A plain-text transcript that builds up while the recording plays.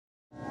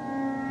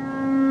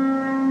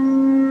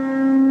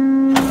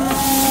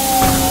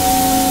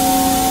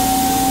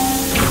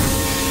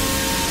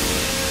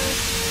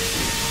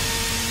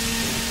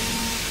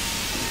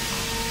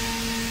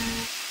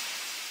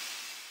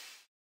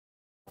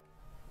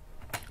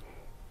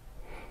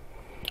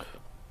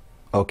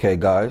Okay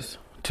guys,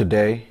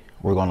 today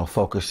we're going to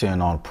focus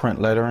in on print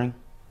lettering.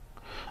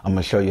 I'm going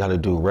to show you how to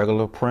do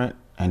regular print,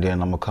 and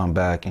then I'm going to come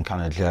back and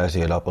kind of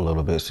jazzy it up a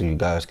little bit so you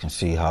guys can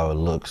see how it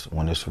looks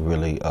when it's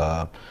really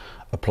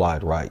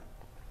applied right.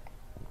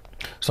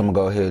 So I'm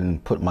going to go ahead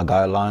and put my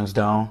guidelines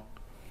down,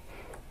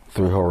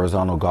 3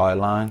 horizontal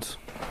guidelines.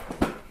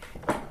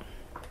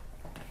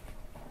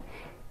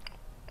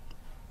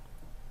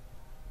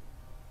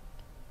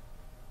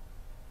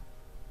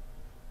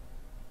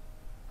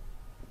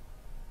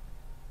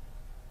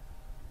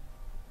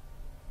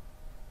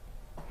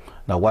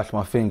 Now watch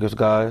my fingers,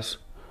 guys.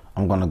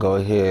 I'm going to go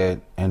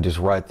ahead and just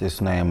write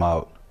this name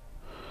out.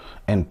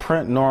 And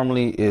print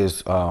normally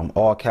is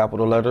all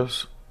capital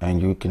letters,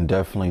 and you can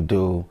definitely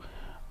do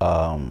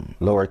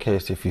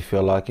lowercase if you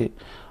feel like it,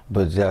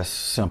 but that's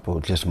simple,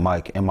 just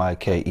Mike,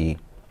 M-I-K-E.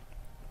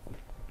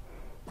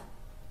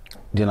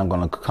 Then I'm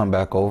going to come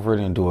back over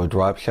it and do a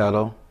drop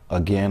shadow.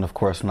 Again, of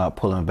course, not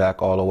pulling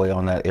back all the way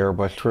on that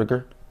airbrush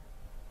trigger.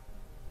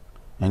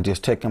 And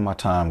just taking my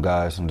time,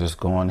 guys, and just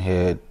going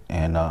ahead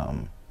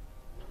and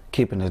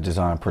keeping the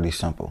design pretty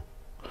simple.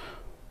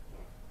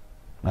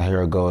 Now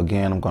here I go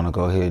again. I'm going to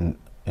go ahead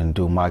and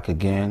do Mike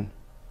again.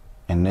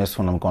 And this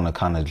one I'm going to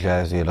kind of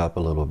jazzy it up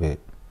a little bit.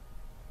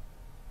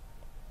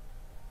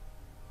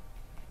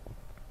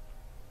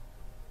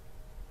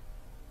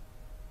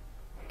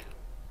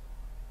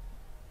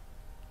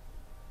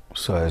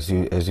 So as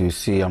you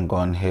see, I'm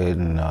going ahead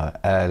and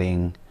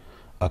adding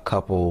a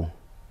couple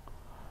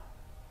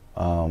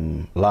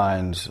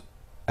lines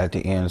at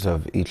the ends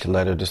of each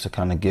letter just to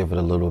kind of give it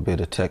a little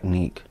bit of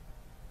technique.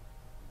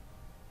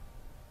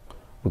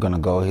 We're going to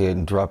go ahead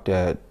and drop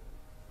that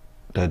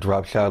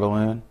drop shadow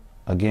in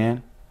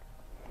again,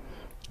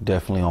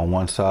 definitely on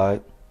one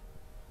side.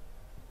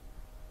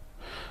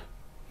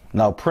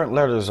 Now print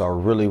letters are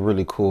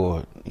really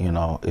cool. You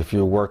know, if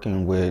you're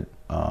working with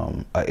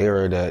an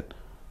area that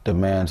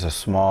demands a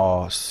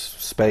small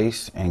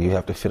space and you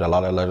have to fit a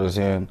lot of letters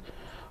in,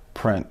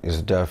 print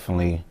is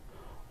definitely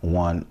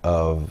one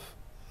of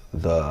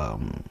the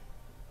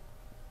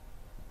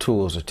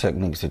tools or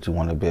techniques that you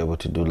want to be able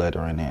to do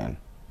lettering in.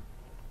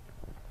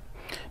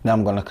 Now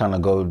I'm going to kind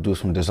of go do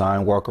some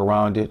design work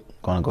around it.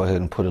 I'm going to go ahead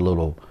and put a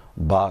little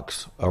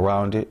box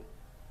around it.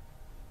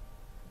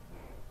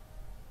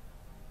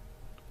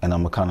 And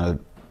I'm going to kind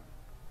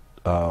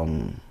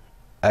of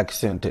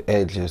accent the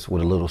edges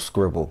with a little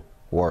scribble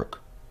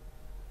work.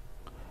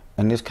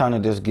 And this kind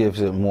of just gives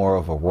it more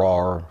of a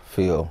raw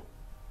feel.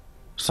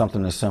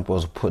 Something as simple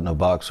as putting a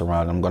box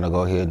around it. I'm going to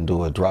go ahead and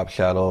do a drop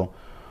shadow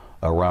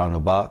around the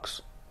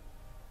box.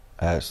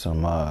 Add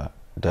some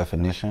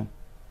definition.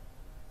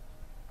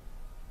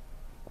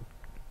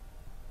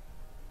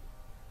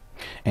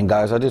 And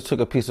guys, I just took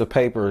a piece of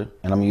paper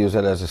and I'm going to use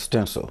that as a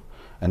stencil.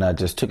 And I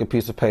just took a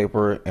piece of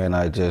paper and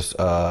I just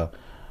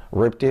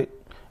ripped it.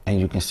 And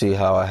you can see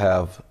how I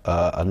have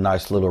a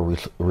nice little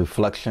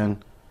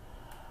reflection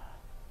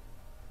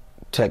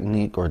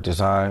technique or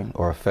design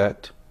or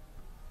effect.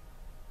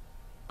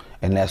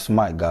 And that's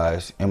Mike,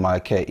 guys,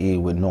 M-I-K-E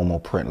with normal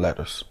print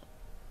letters.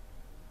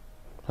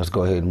 Let's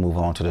go ahead and move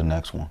on to the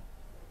next one.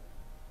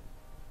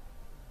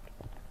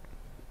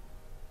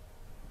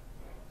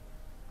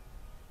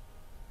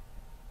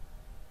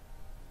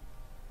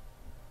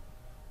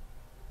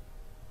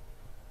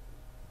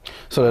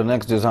 So the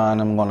next design,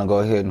 I'm going to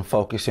go ahead and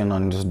focus in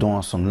on just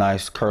doing some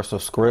nice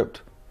cursive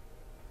script.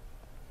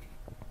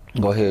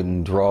 Go ahead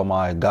and draw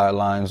my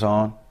guidelines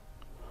on.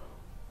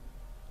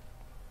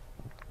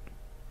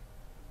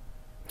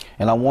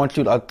 And I want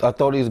you to, I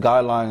throw these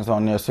guidelines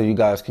on there so you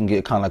guys can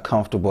get kind of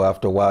comfortable.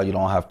 After a while, you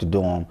don't have to do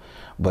them.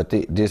 But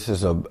this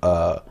is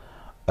a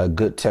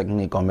good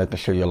technique on making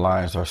sure your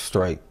lines are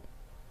straight.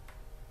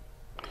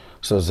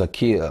 So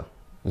Zakiya,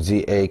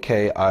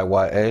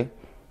 Z-A-K-I-Y-A.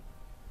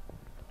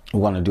 We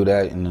want to do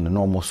that in the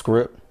normal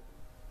script.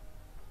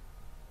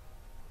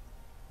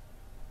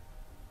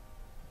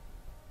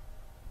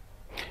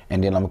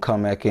 And then I'm going to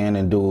come back in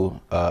and do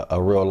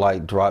a real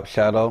light drop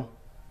shadow.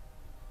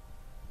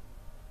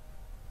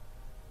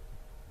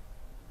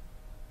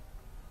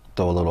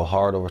 Throw a little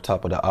heart over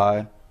top of the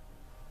eye.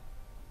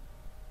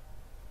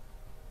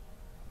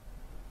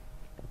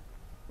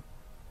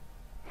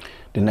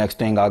 The next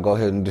thing, I'll go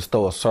ahead and just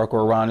throw a circle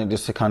around it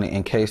just to kind of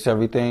encase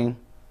everything.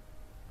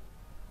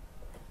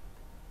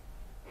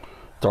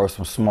 Throw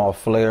some small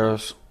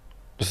flares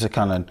just to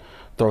kind of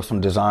throw some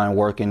design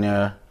work in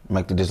there,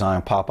 make the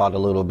design pop out a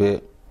little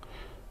bit.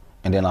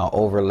 And then I'll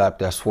overlap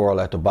that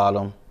swirl at the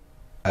bottom,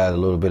 add a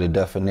little bit of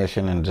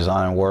definition and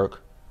design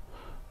work.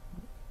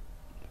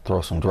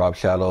 Throw some drop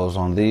shadows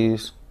on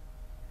these.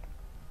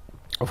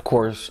 Of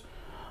course,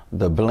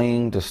 the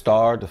bling, the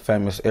star, the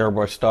famous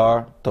airbrush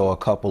star, throw a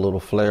couple little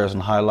flares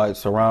and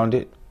highlights around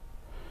it.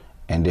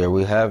 And there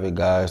we have it,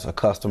 guys, a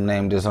custom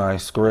name design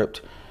script.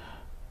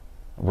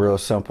 Real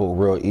simple,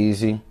 real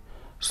easy.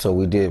 So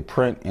we did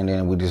print and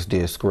then we just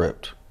did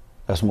script.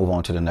 Let's move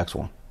on to the next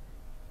one.